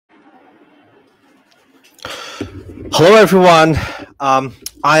Hello, everyone.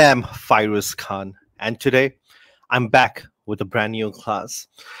 I am Fyruz Khan, and today I'm back with a brand new class.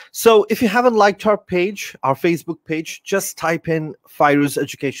 So, if you haven't liked our page, our Facebook page, just type in Fyruz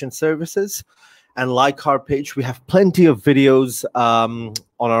Education Services and like our page. We have plenty of videos on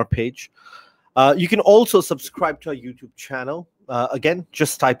our page. You can also subscribe to our YouTube channel. Again,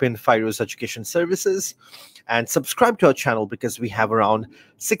 just type in Fyruz Education Services and subscribe to our channel because we have around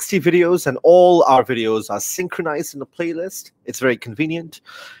 60 videos and all our videos are synchronized in a playlist. It's very convenient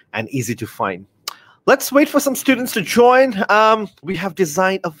and easy to find. Let's wait for some students to join. We have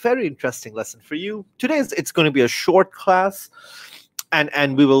designed a very interesting lesson for you. Today it's going to be a short class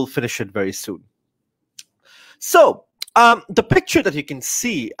and we will finish it very soon. So, the picture that you can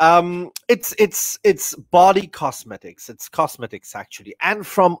see, it's body cosmetics. It's cosmetics actually, and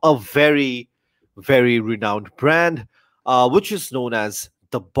from a very, very renowned brand, which is known as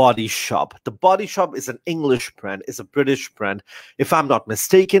the Body Shop. The Body Shop is an English brand, is a British brand, if I'm not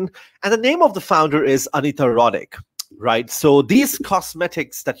mistaken. And the name of the founder is Anita Roddick, right? So these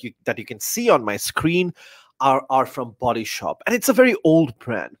cosmetics that you can see on my screen are from Body Shop, and it's a very old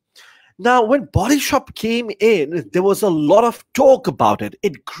brand. Now, when Body Shop came in, there was a lot of talk about it.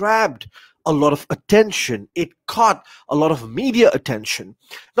 It grabbed a lot of attention. It caught a lot of media attention.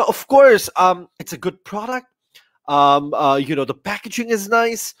 Now, of course, it's a good product. The packaging is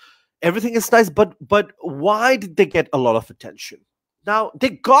nice. Everything is nice. But why did they get a lot of attention? Now, they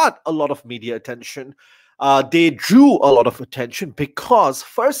got a lot of media attention. They drew a lot of attention because,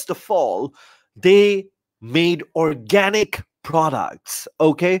 first of all, they made organic products,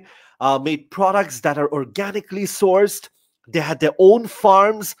 okay? Made products that are organically sourced. They had their own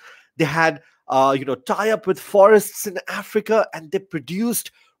farms. They had, tie-up with forests in Africa, and they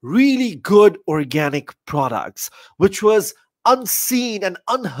produced really good organic products, which was unseen and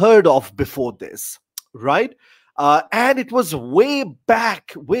unheard of before this, right? And it was way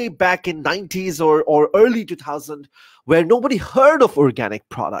back in 90s or early 2000, where nobody heard of organic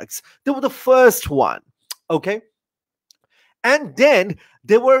products. They were the first one, okay? And then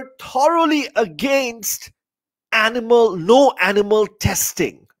they were thoroughly against no animal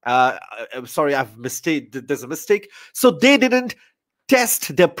testing. I'm sorry, there's a mistake. So they didn't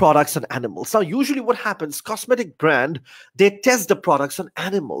test their products on animals. Now, usually what happens, cosmetic brand, they test the products on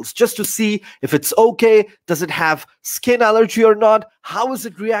animals just to see if it's okay. Does it have skin allergy or not? How is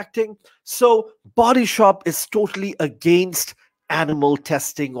it reacting? So Body Shop is totally against animal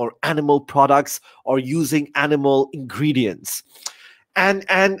testing or animal products or using animal ingredients. And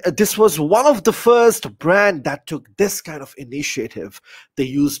this was one of the first brand that took this kind of initiative. They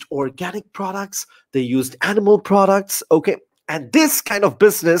used organic products, they used animal products, okay? And this kind of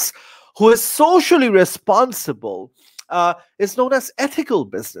business, who is socially responsible, is known as ethical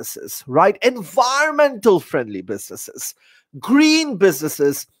businesses, right? Environmental friendly businesses, green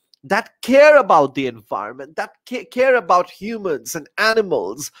businesses that care about the environment, that care about humans and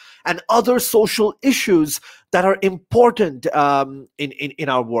animals and other social issues that are important in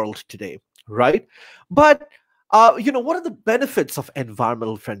our world today, right? But what are the benefits of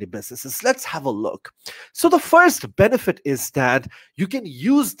environmental friendly businesses? Let's have a look. So the first benefit is that you can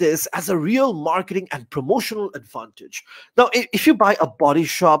use this as a real marketing and promotional advantage. Now, if you buy a Body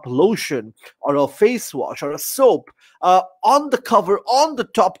Shop lotion or a face wash or a soap, on the cover, on the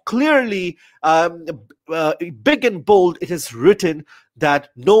top, clearly, big and bold, it is written that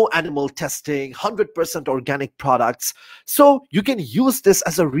no animal testing, 100% organic products. So you can use this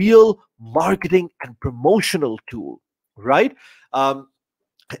as a real marketing and promotional tool, right? And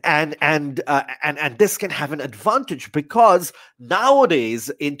this can have an advantage because nowadays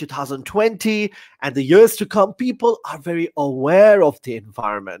in 2020 and the years to come, people are very aware of the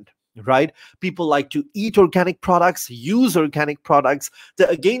environment, right? People like to eat organic products, use organic products.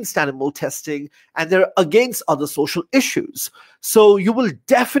 They're against animal testing and they're against other social issues. So you will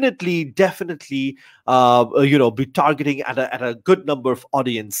definitely be targeting at a good number of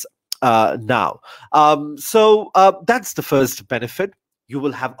audience now. So that's the first benefit. You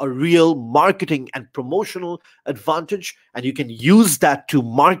will have a real marketing and promotional advantage, and you can use that to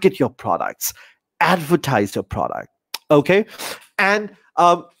market your products, advertise your product. Okay, and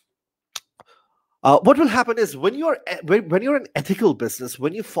what will happen is when you're an ethical business,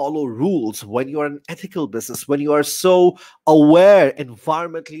 when you follow rules, when you're an ethical business, when you are so aware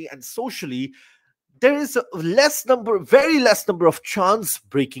environmentally and socially, there is a very less number of chance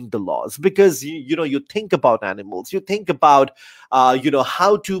breaking the laws because you think about animals, you think about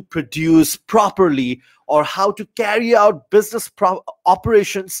how to produce properly or how to carry out business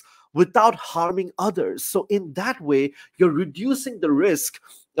operations without harming others. So in that way, you're reducing the risk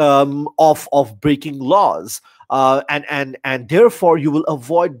of breaking laws. and therefore you will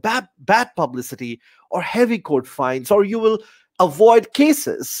avoid bad publicity or heavy court fines, or you will avoid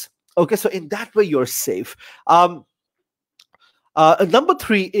cases. Okay, so in that way you're safe. Number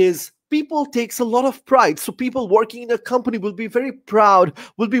three is people takes a lot of pride. So people working in a company will be very proud,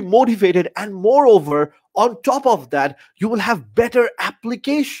 will be motivated, and moreover, on top of that, you will have better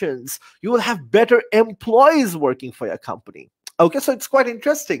applications. You will have better employees working for your company. Okay, so it's quite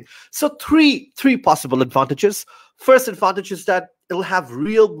interesting. So three possible advantages. First advantage is that it'll have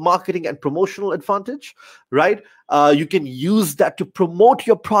real marketing and promotional advantage, right? You can use that to promote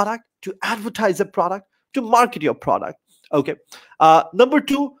your product, to advertise a product, to market your product. Okay. Number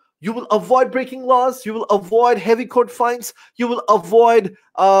two, you will avoid breaking laws. You will avoid heavy court fines. You will avoid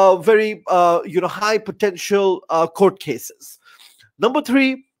very high potential court cases. Number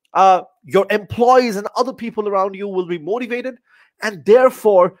three, your employees and other people around you will be motivated, and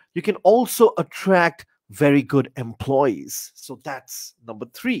therefore you can also attract very good employees. So that's number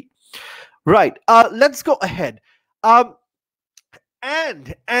three. Right. Let's go ahead.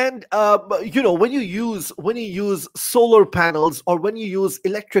 And when you use solar panels, or when you use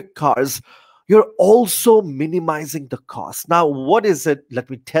electric cars, you're also minimizing the cost. Now, what is it? Let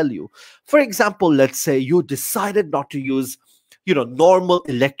me tell you. For example, let's say you decided not to use normal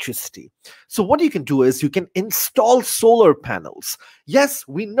electricity. So what you can do is you can install solar panels. Yes,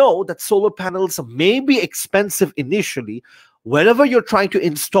 we know that solar panels may be expensive initially. Whenever you're trying to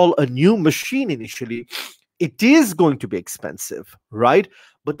install a new machine initially, it is going to be expensive, right?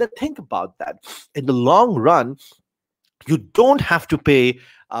 But then think about that. In the long run, you don't have to pay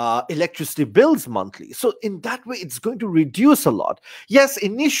electricity bills monthly. So in that way, it's going to reduce a lot. Yes,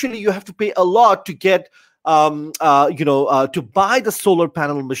 initially you have to pay a lot to get, to buy the solar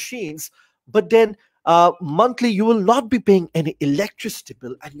panel machines, but then monthly you will not be paying any electricity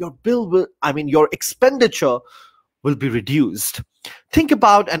bill, and your expenditure will be reduced. Think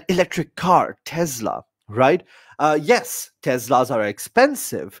about an electric car, Tesla. Right? Yes, Teslas are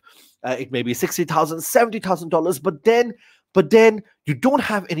expensive. It may be $60,000, $70,000, but then you don't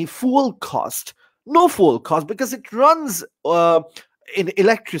have any fuel cost, no fuel cost, because it runs in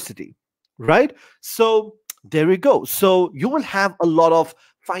electricity, right? So there we go. So you will have a lot of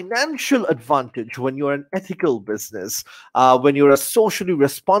financial advantage when you're an ethical business, when you're a socially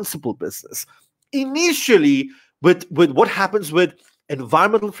responsible business. Initially, with what happens with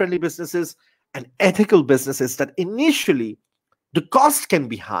environmental friendly businesses and ethical businesses, that initially the cost can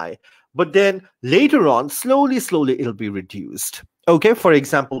be high, but then later on, slowly it'll be reduced. Okay, for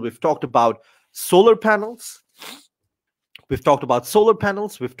example, we've talked about solar panels. We've talked about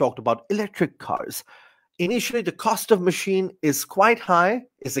electric cars. Initially, the cost of machine is quite high,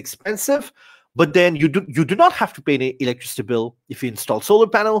 is expensive, but then you do not have to pay any electricity bill if you install solar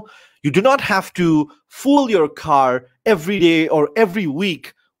panel. You do not have to fuel your car every day or every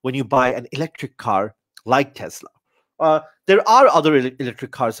week when you buy an electric car like Tesla. There are other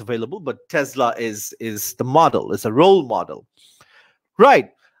electric cars available, but Tesla is the model, is a role model. Right.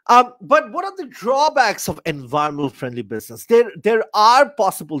 But what are the drawbacks of environmental friendly business? There are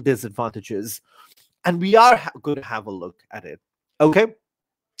possible disadvantages, and we are going to have a look at it. Okay.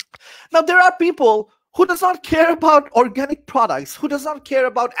 Now, there are people who does not care about organic products, who does not care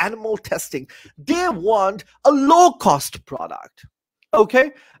about animal testing. They want a low-cost product.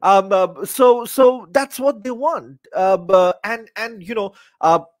 Okay, so that's what they want,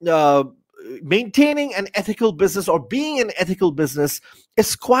 maintaining an ethical business or being an ethical business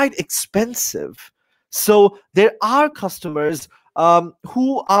is quite expensive. So there are customers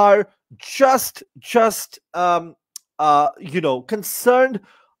who are just concerned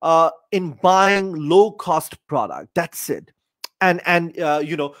in buying low cost product. That's it, and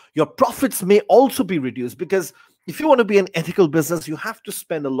your profits may also be reduced, because if you want to be an ethical business, you have to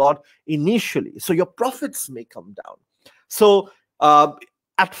spend a lot initially. So your profits may come down. So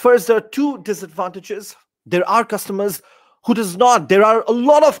at first, there are two disadvantages. There are customers who does not. There are a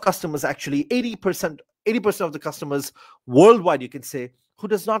lot of customers, actually, 80% of the customers worldwide, you can say, who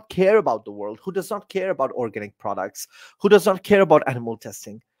does not care about the world, who does not care about organic products, who does not care about animal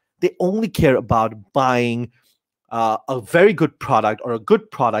testing. They only care about buying a very good product or a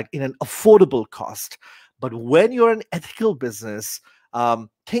good product in an affordable cost. But when you're an ethical business,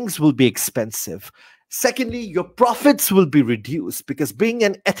 things will be expensive. Secondly, your profits will be reduced, because being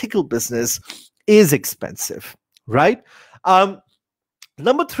an ethical business is expensive, right?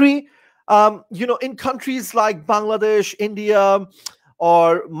 Number three, in countries like Bangladesh, India,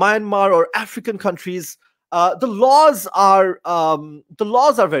 or Myanmar, or African countries, the laws are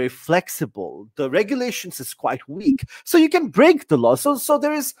very flexible. The regulations is quite weak, so you can break the law. So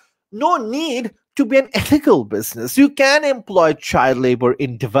there is no need to be an ethical business. You can employ child labor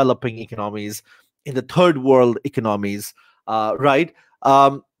in developing economies, in the third world economies, right?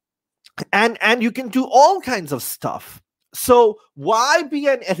 Um, and you can do all kinds of stuff. So why be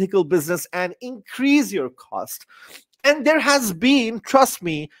an ethical business and increase your cost? And there has been, trust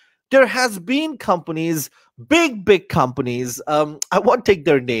me, there has been companies, big companies, I won't take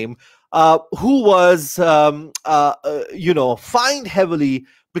their name, who was fined heavily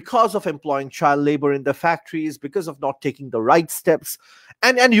because of employing child labor in the factories, because of not taking the right steps.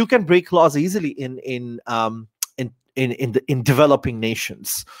 And you can break laws easily in developing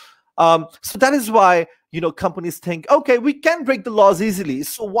nations. So that is why, companies think, okay, we can break the laws easily,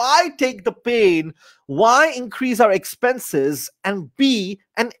 so why take the pain, why increase our expenses and be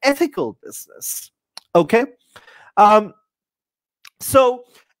an ethical business? Okay. um, so,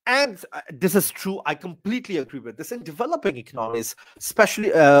 and this is true. I completely agree with this. In developing economies,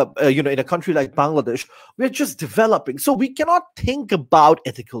 especially in a country like Bangladesh, we're just developing, so we cannot think about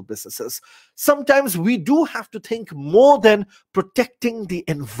ethical businesses. Sometimes we do have to think more than protecting the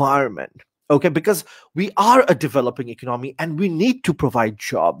environment. Okay, because we are a developing economy and we need to provide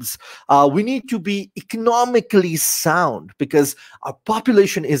jobs. We need to be economically sound because our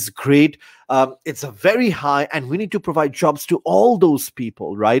population is great. It's a very high, and we need to provide jobs to all those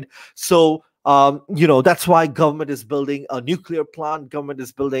people, right? So, that's why government is building a nuclear plant, government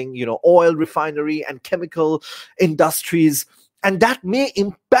is building, oil refinery and chemical industries, and that may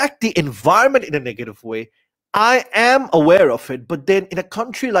impact the environment in a negative way. I am aware of it, but then in a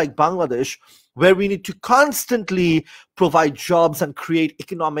country like Bangladesh, where we need to constantly provide jobs and create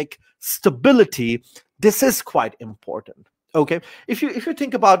economic stability, this is quite important. Okay, if you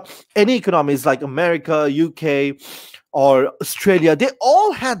think about any economies like America, UK, or Australia, they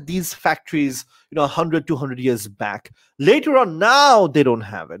all had these factories, 100, 200 years back. Later on, now they don't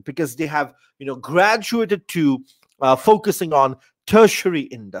have it because they have, graduated to focusing on tertiary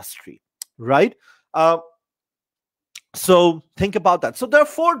industry, right? Uh, so think about that. So there are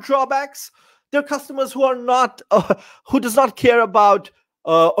four drawbacks. There are customers who are not, who does not care about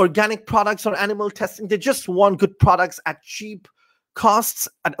organic products or animal testing. They just want good products at cheap costs,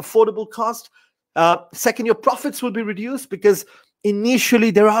 at affordable cost. Second, your profits will be reduced because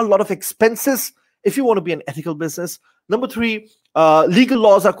initially there are a lot of expenses if you want to be an ethical business. Number three, legal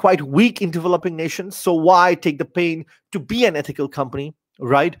laws are quite weak in developing nations. So why take the pain to be an ethical company,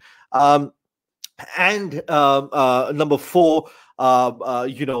 right? And number four,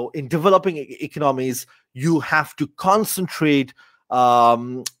 in developing economies, you have to concentrate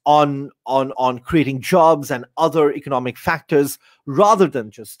on creating jobs and other economic factors rather than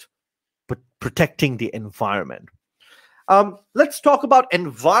just protecting the environment. Let's talk about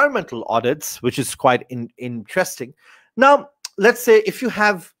environmental audits, which is quite interesting. Now, let's say if you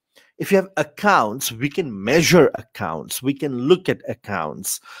have accounts, we can measure accounts, we can look at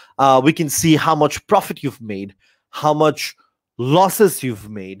accounts, we can see how much profit you've made, how much losses you've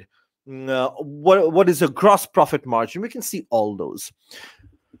made, what is your gross profit margin. We can see all those.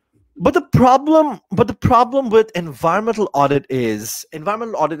 But the problem with environmental audit is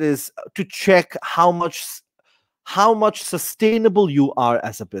to check how much sustainable you are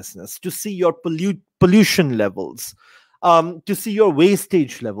as a business, to see your pollution levels, to see your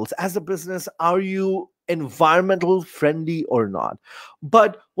wastage levels as a business. Are you environmental friendly or not?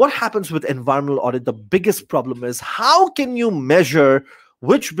 But what happens with environmental audit, the biggest problem is, how can you measure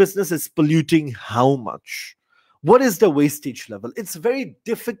which business is polluting how much? What is the wastage level? It's very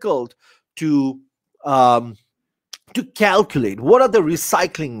difficult to calculate. What are the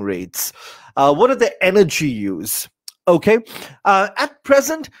recycling rates? What are the energy use? Okay, at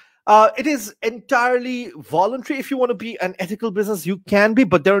present, it is entirely voluntary. If you want to be an ethical business, you can be,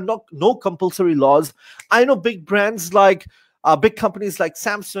 but there are no compulsory laws. I know big brands like big companies like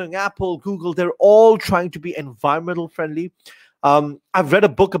Samsung, Apple, Google, they're all trying to be environmental friendly. I've read a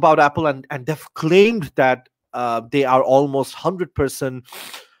book about Apple, and they've claimed that they are almost 100%,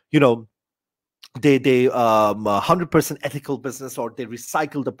 they 100% ethical business, or they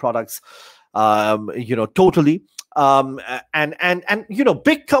recycle the products totally. And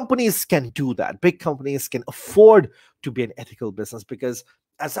big companies can do that. Big companies can afford to be an ethical business because,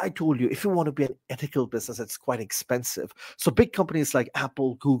 as I told you, if you want to be an ethical business, it's quite expensive. So big companies like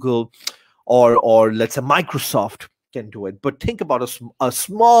Apple, Google, or let's say Microsoft can do it. But think about a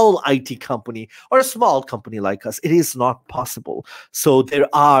small IT company or a small company like us. It is not possible. So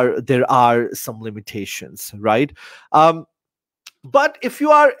there are some limitations, right? But if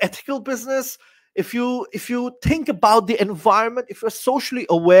you are ethical business, if you think about the environment, if you're socially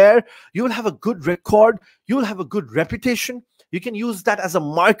aware, you will have a good record, you will have a good reputation, You can use that as a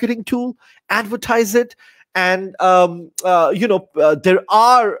marketing tool, advertise it, and there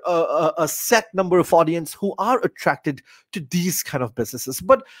are a set number of audience who are attracted to these kind of businesses.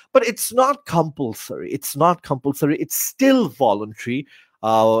 But it's not compulsory. It's not compulsory. It's still voluntary.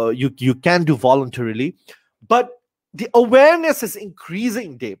 You can do voluntarily, but the awareness is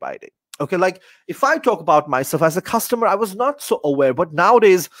increasing day by day. Okay, like if I talk about myself as a customer, I was not so aware, but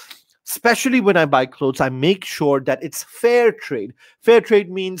nowadays, especially when I buy clothes, I make sure that it's fair trade. Fair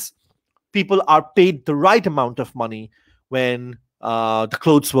trade means people are paid the right amount of money when the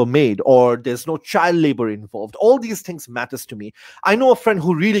clothes were made, or there's no child labor involved. All these things matters to me. I know a friend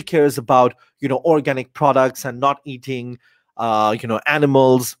who really cares about organic products and not eating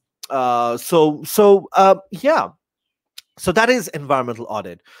animals. Yeah. So that is environmental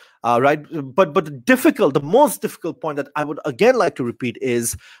audit, right? But the most difficult point that I would again like to repeat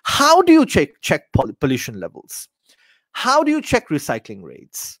is, how do you check pollution levels? How do you check recycling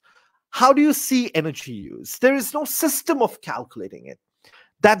rates? How do you see energy use? There is no system of calculating it.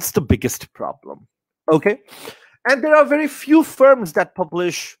 That's the biggest problem. Okay. And there are very few firms that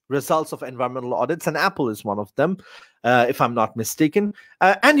publish results of environmental audits, and Apple is one of them, if I'm not mistaken.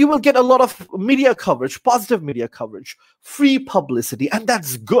 And you will get a lot of media coverage, positive media coverage, free publicity, and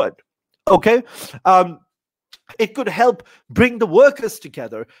that's good. Okay. It could help bring the workers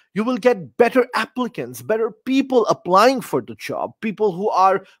together. You will get better applicants, better people applying for the job, people who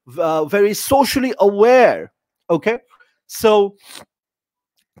are very socially aware. Okay. So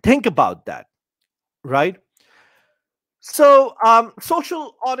think about that, right? So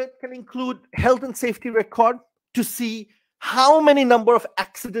social audit can include health and safety record to see how many number of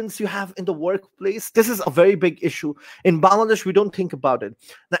accidents you have in the workplace. This is a very big issue. In Bangladesh, we don't think about it.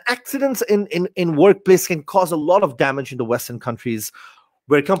 The accidents in workplace can cause a lot of damage in the Western countries,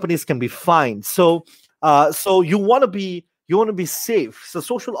 where companies can be fined. So you want to be safe. So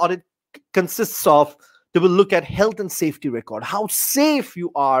social audit consists of, they will look at health and safety record, how safe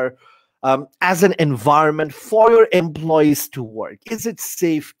you are as an environment for your employees to work. Is it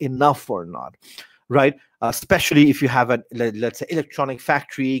safe enough or not? Right? Especially if you have a, let's say, electronic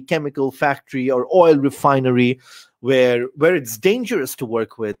factory, chemical factory, or oil refinery, where it's dangerous to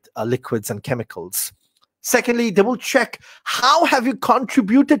work with liquids and chemicals. Secondly, they will check, how have you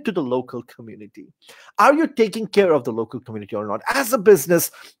contributed to the local community? Are you taking care of the local community or not? As a business,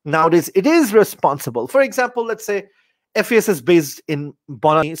 nowadays, it is responsible. For example, let's say FES is based in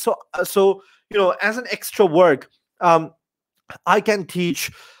Bonani. So as an extra work, I can teach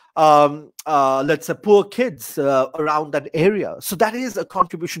let's say poor kids around that area. So that is a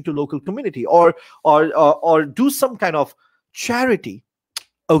contribution to local community, or do some kind of charity.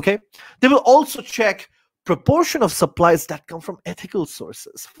 Okay. They will also check proportion of supplies that come from ethical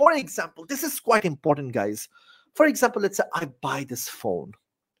sources. For example, this is quite important, guys. For example, let's say I buy this phone.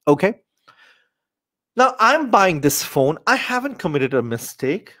 Okay. Now I'm buying this phone. I haven't committed a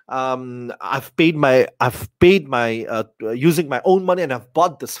mistake. I've paid my using my own money, and I've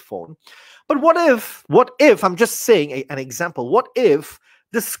bought this phone. But what if I'm just saying an example? What if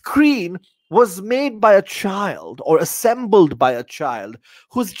the screen was made by a child, or assembled by a child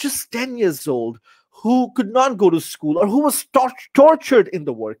who's just 10 years old, who could not go to school, or who was tortured in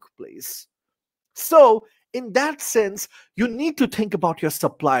the workplace? So in that sense, you need to think about your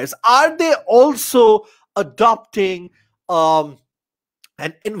suppliers. Are they also adopting an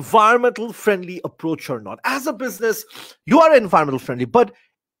environmental friendly approach or not? As a business, you are environmental friendly, but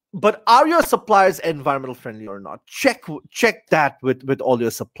are your suppliers environmental friendly or not? Check that with all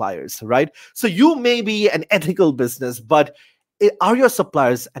your suppliers, right? So you may be an ethical business, but are your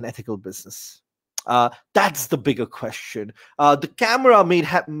suppliers an ethical business? That's the bigger question. The camera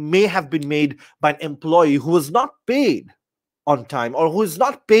may have been made by an employee who was not paid on time, or who is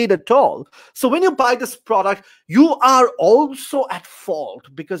not paid at all. So when you buy this product, you are also at fault,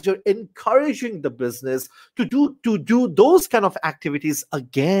 because you're encouraging the business to do those kind of activities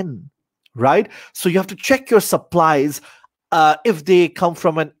again, right? So you have to check your supplies if they come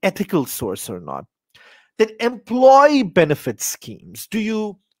from an ethical source or not. Then employee benefit schemes. Do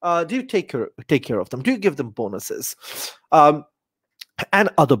you take care of them? Do you give them bonuses and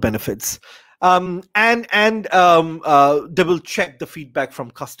other benefits? And they will check the feedback from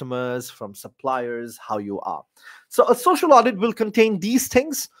customers, from suppliers, how you are. So a social audit will contain these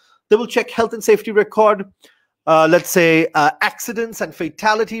things. They will check health and safety record, let's say accidents and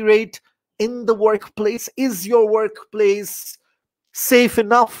fatality rate in the workplace. Is your workplace safe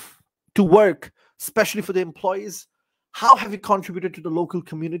enough to work, especially for the employees? How have you contributed to the local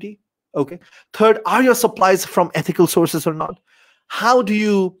community? Okay. Third, are your supplies from ethical sources or not? How do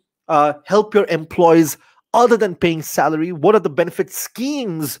you help your employees other than paying salary? What are the benefit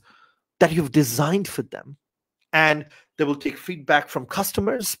schemes that you've designed for them? And they will take feedback from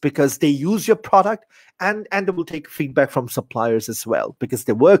customers because they use your product, and they will take feedback from suppliers as well because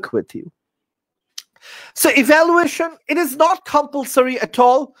they work with you. So evaluation, it is not compulsory at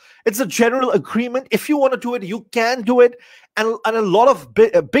all. It's a general agreement. If you want to do it, you can do it. And a lot of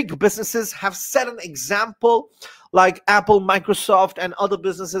big businesses have set an example, like Apple, Microsoft, and other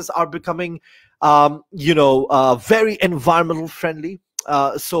businesses are becoming, very environmental friendly.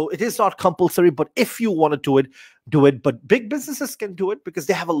 So it is not compulsory, but if you want to do it, do it. But big businesses can do it because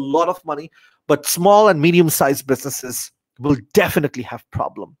they have a lot of money. But small and medium-sized businesses will definitely have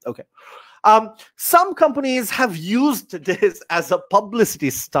problem. Okay. Some companies have used this as a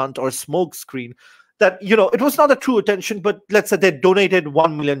publicity stunt or smoke screen that, it was not a true attention, but let's say they donated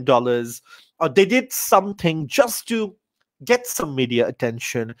 $1 million, or they did something just to get some media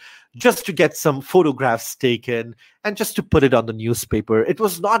attention, just to get some photographs taken, and just to put it on the newspaper. It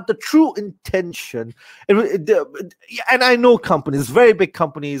was not the true intention. And I know companies, very big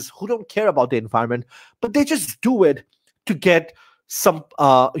companies, who don't care about the environment, but they just do it to get some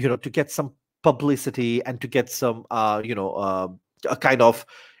to get some publicity and to get some a kind of,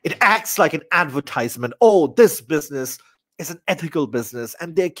 it acts like an advertisement. Oh, this business is an ethical business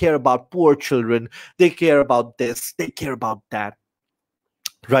and they care about poor children, they care about this, they care about that,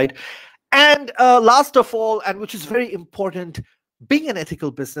 right? And last of all, and which is very important, being an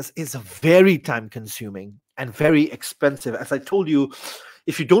ethical business is very time consuming and very expensive. As I told you,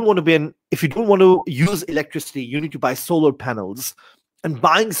 if you don't want to use electricity, you need to buy solar panels, and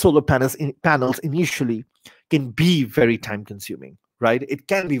buying solar panels initially can be very time consuming, right? It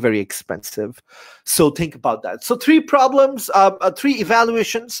can be very expensive. So think about that. So 3 problems, 3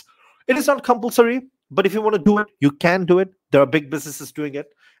 evaluations. It is not compulsory, but if you want to do it, you can do it. There are big businesses doing it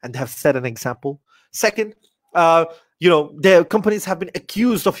and they have set an example. Second, their companies have been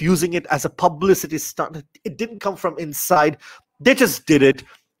accused of using it as a publicity stunt. It didn't come from inside. They just did it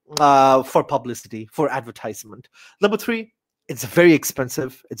for publicity, for advertisement. Number 3, it's very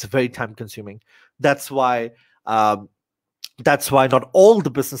expensive. It's very time consuming. That's why not all the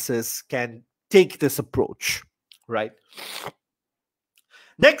businesses can take this approach, right?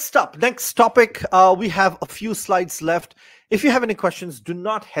 Next topic. We have a few slides left. If you have any questions, do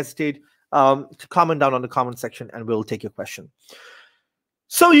not hesitate to comment down on the comment section and we'll take your question.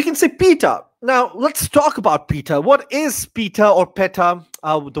 So you can say PETA. Now let's talk about PETA. What is PETA or PETA?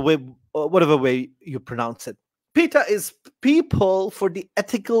 Whatever way you pronounce it. PETA is People for the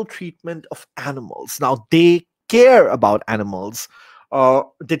Ethical Treatment of Animals. Now they care about animals,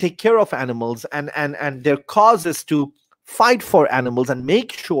 they take care of animals, and their cause is to fight for animals and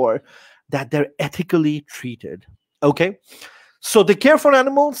make sure that they're ethically treated. Okay, so they care for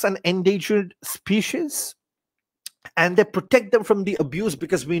animals and endangered species, and they protect them from the abuse,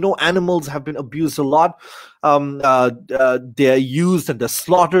 because we know animals have been abused a lot. They're used and they're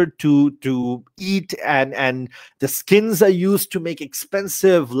slaughtered to eat, and the skins are used to make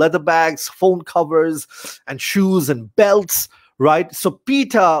expensive leather bags, phone covers, and shoes and belts, right? So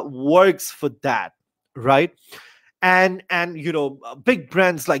PETA works for that, right? And big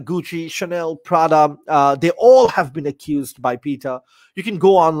brands like Gucci, Chanel, Prada, they all have been accused by PETA. You can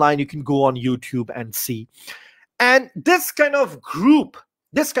go online, you can go on YouTube and see. And this kind of group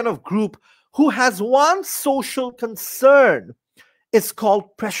who has one social concern is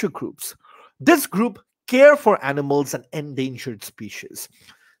called pressure groups. This group care for animals and endangered species.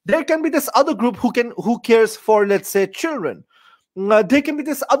 There can be this other group who cares for, let's say, children. There can be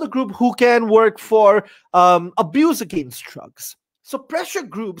this other group who can work for abuse against drugs. So pressure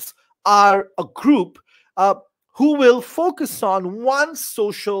groups are a group who will focus on one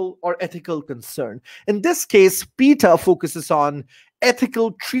social or ethical concern. In this case, PETA focuses on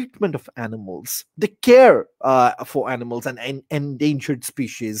ethical treatment of animals. They care for animals and endangered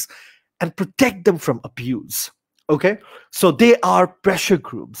species and protect them from abuse. Okay, so they are pressure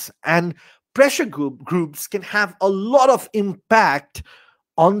groups, and pressure groups can have a lot of impact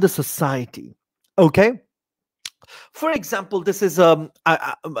on the society. Okay. For example, this is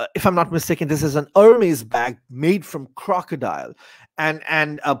if I'm not mistaken, this is an Hermes bag made from crocodile,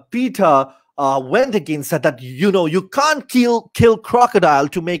 and PETA went against that you can't kill crocodile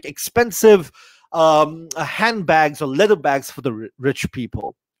to make expensive handbags or leather bags for the rich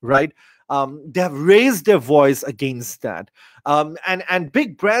people, right? They have raised their voice against that, and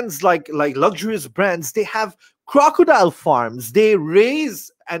big brands like luxurious brands, they have crocodile farms. They raise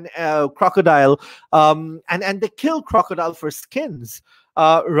an crocodile, and they kill crocodile for skins,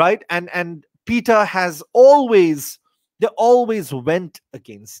 right? And PETA has always They always went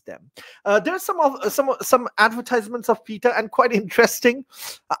against them. There are some advertisements of PETA, and quite interesting.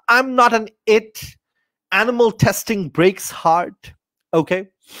 I'm not an it. Animal testing breaks heart. Okay.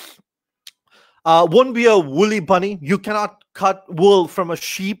 Won't be a woolly bunny. You cannot cut wool from a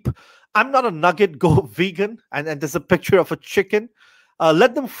sheep. I'm not a nugget. Go vegan. And there's a picture of a chicken.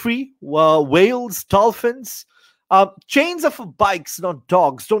 Let them free. Whales, dolphins, chains of bikes, not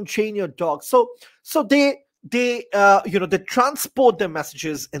dogs. Don't chain your dogs. So they transport their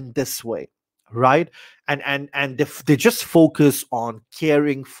messages in this way, right? And they just focus on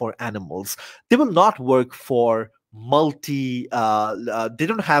caring for animals. They will not work for they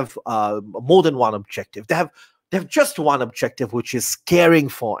don't have more than one objective. They have just one objective, which is caring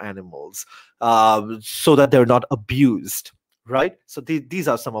for animals, so that they're not abused, right? So these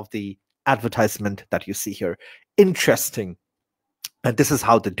are some of the advertisement that you see here. Interesting. And this is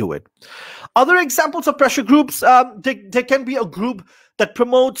how they do it. Other examples of pressure groups, there can be a group that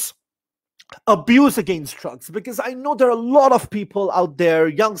promotes abuse against drugs, because I know there are a lot of people out there,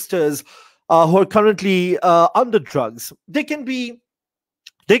 youngsters, who are currently under drugs. They can be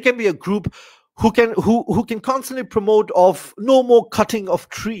a group who can constantly promote of no more cutting of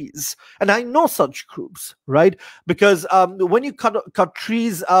trees, and I know such groups, right? Because when you cut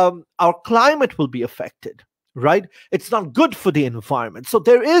trees, our climate will be affected, right? It's not good for the environment. So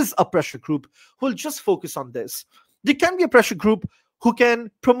there is a pressure group who will just focus on this. There can be a pressure group who can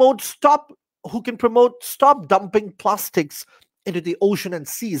promote stop dumping plastics into the ocean and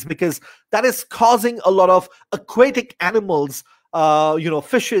seas, because that is causing a lot of aquatic animals,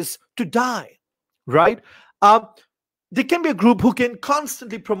 fishes, to die, right? There can be a group who can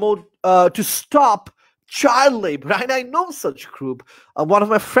constantly promote to stop child labor, and I know such group. One of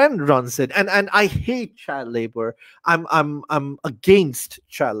my friends runs it, and I hate child labor. I'm against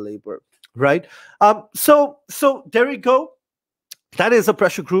child labor, right? So there we go. That is a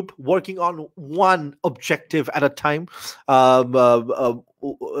pressure group working on one objective at a time. Yeah.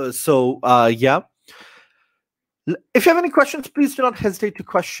 If you have any questions, please do not hesitate to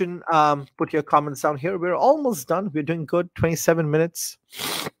question. Put your comments down here. We're almost done. We're doing good. 27 minutes.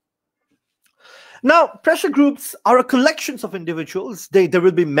 Now, pressure groups are a collections of individuals. There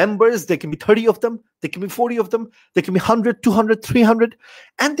will be members. There can be 30 of them. There can be 40 of them. There can be 100, 200, 300.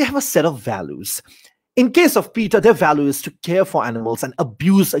 And they have a set of values. In case of PETA, their value is to care for animals and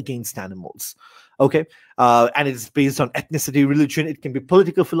abuse against animals. Okay, and it's based on ethnicity, religion. It can be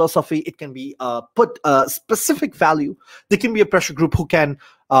political philosophy. It can be put a specific value. There can be a pressure group who can,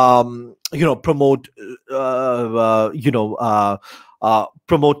 promote,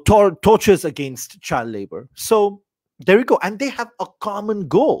 tortures against child labor. So there we go, and they have a common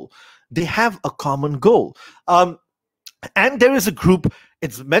goal. And there is a group.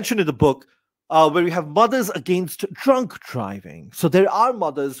 It's mentioned in the book. Where we have mothers against drunk driving. So there are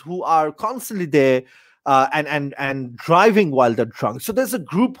mothers who are constantly there and driving while they're drunk. So there's a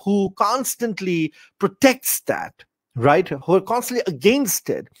group who constantly protects that, right? Who are constantly against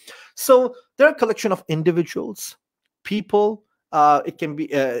it. So there are a collection of individuals, people. It can be,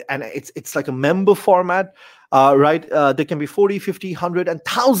 and it's like a member format, right? There can be 40, 50, 100, and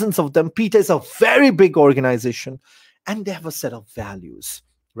thousands of them. PETA is a very big organization, and they have a set of values,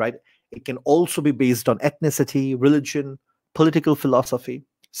 right? It can also be based on ethnicity, religion, political philosophy.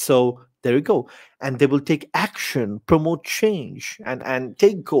 So there you go. And they will take action, promote change, and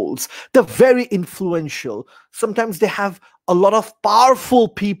take goals. They're very influential. Sometimes they have a lot of powerful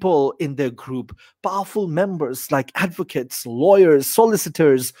people in their group, powerful members like advocates, lawyers,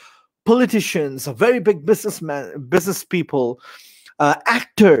 solicitors, politicians, very big business people,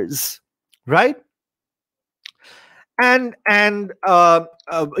 actors, right? And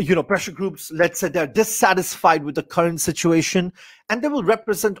pressure groups, let's say they're dissatisfied with the current situation, and they will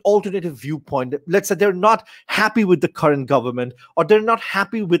represent alternative viewpoint. Let's say they're not happy with the current government, or they're not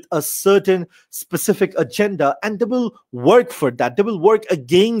happy with a certain specific agenda, and they will work for that. They will work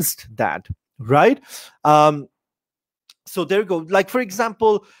against that, right? So there you go. Like, for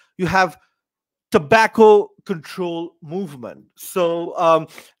example, you have tobacco control movement. So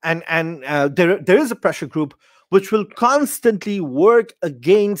there is a pressure group which will constantly work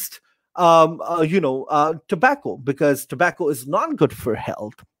against tobacco, because tobacco is not good for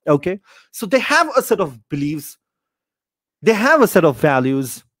health. Okay, so they have a set of beliefs, they have a set of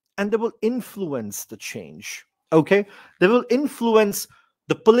values, and they will influence the change. Okay, they will influence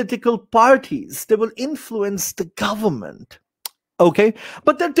the political parties, they will influence the government. Okay,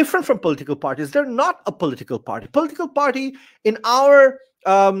 but they're different from political parties. They're not a political party. Political party in our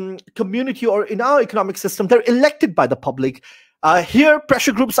community or in our economic system, they're elected by the public. Here,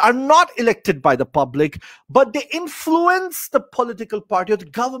 pressure groups are not elected by the public, but they influence the political party or the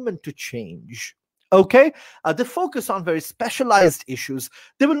government to change. Okay, they focus on very specialized issues.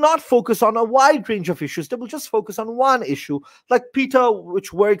 They will not focus on a wide range of issues. They will just focus on one issue, like PETA,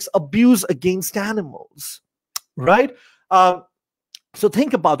 which works abuse against animals, right? So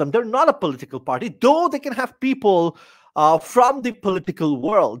think about them. They're not a political party, though they can have people from the political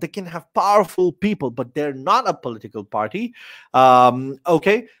world. They can have powerful people, but they're not a political party.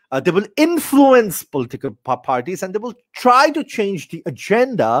 Okay, they will influence political parties, and they will try to change the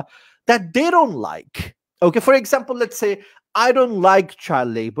agenda that they don't like. Okay, for example, let's say I don't like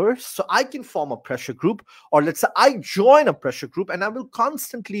child labor, so I can form a pressure group, or let's say I join a pressure group, and I will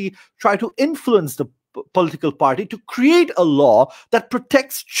constantly try to influence the political party to create a law that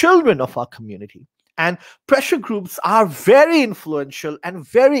protects children of our community. And pressure groups are very influential and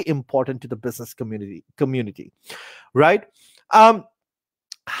very important to the business community, right?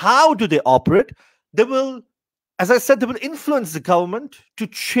 How do they operate? They will, as I said, they will influence the government to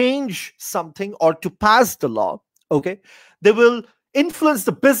change something or to pass the law. Okay, they will influence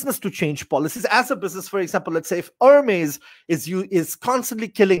the business to change policies. As a business, for example, let's say if Hermes is constantly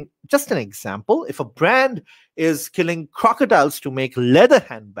killing, just an example, if a brand is killing crocodiles to make leather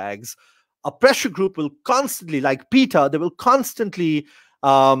handbags, a pressure group will constantly, like PETA, they will constantly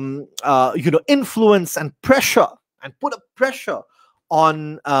influence and pressure and put a pressure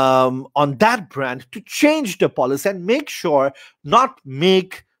on that brand to change the policy and make sure not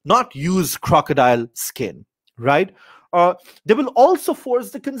use crocodile skin, right? They will also force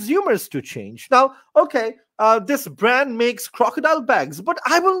the consumers to change. Now, okay, this brand makes crocodile bags, but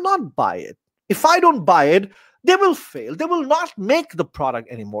I will not buy it. If I don't buy it, they will fail. They will not make the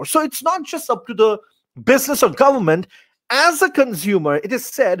product anymore. So it's not just up to the business or government. As a consumer, it is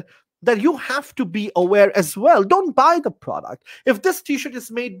said that you have to be aware as well. Don't buy the product. If this t-shirt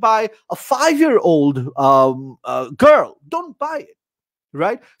is made by a 5-year-old girl, don't buy it,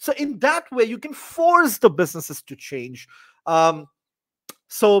 right? So in that way, you can force the businesses to change.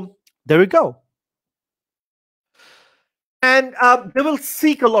 So there we go. And they will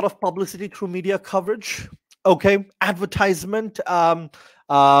seek a lot of publicity through media coverage. Okay, advertisement, and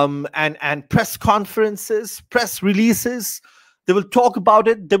press conferences, press releases. They will talk about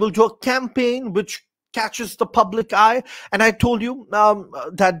it. They will do a campaign which catches the public eye. And I told you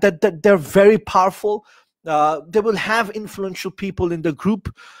that they're very powerful. They will have influential people in the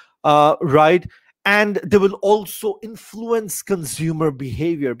group, right? And they will also influence consumer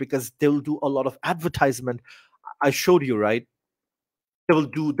behavior because they will do a lot of advertisement. I showed you, right? They will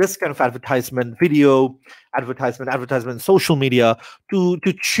do this kind of advertisement, video advertisement, social media to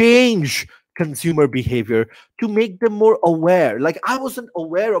change consumer behavior, to make them more aware. Like, I wasn't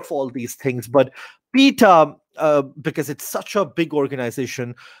aware of all these things, but PETA, because it's such a big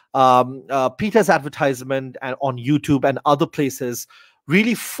organization, PETA's advertisement and on YouTube and other places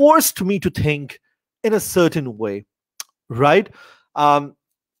really forced me to think in a certain way, right? Yeah,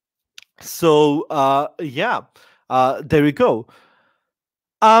 there we go.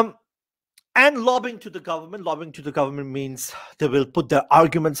 And lobbying to the government. Lobbying to the government means they will put their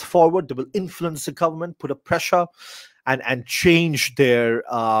arguments forward. They will influence the government, put a pressure, and change their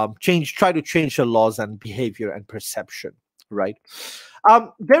try to change their laws and behavior and perception. Right.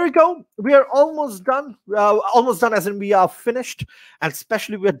 There we go. We are almost done. Almost done, as in we are finished. And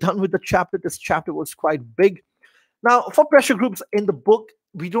especially we are done with the chapter. This chapter was quite big. Now, for pressure groups in the book,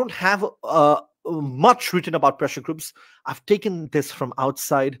 we don't have much written about pressure groups. I've taken this from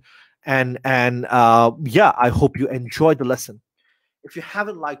outside, and yeah, I hope you enjoyed the lesson. If you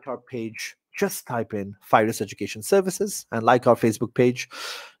haven't liked our page, just type in Fyruz Education Services and like our Facebook page.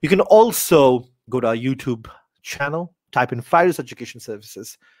 You can also go to our YouTube channel, type in Fyruz Education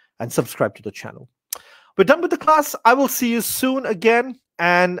Services, and subscribe to the channel. We're done with the class. I will see you soon again,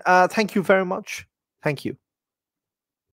 and thank you very much. Thank you.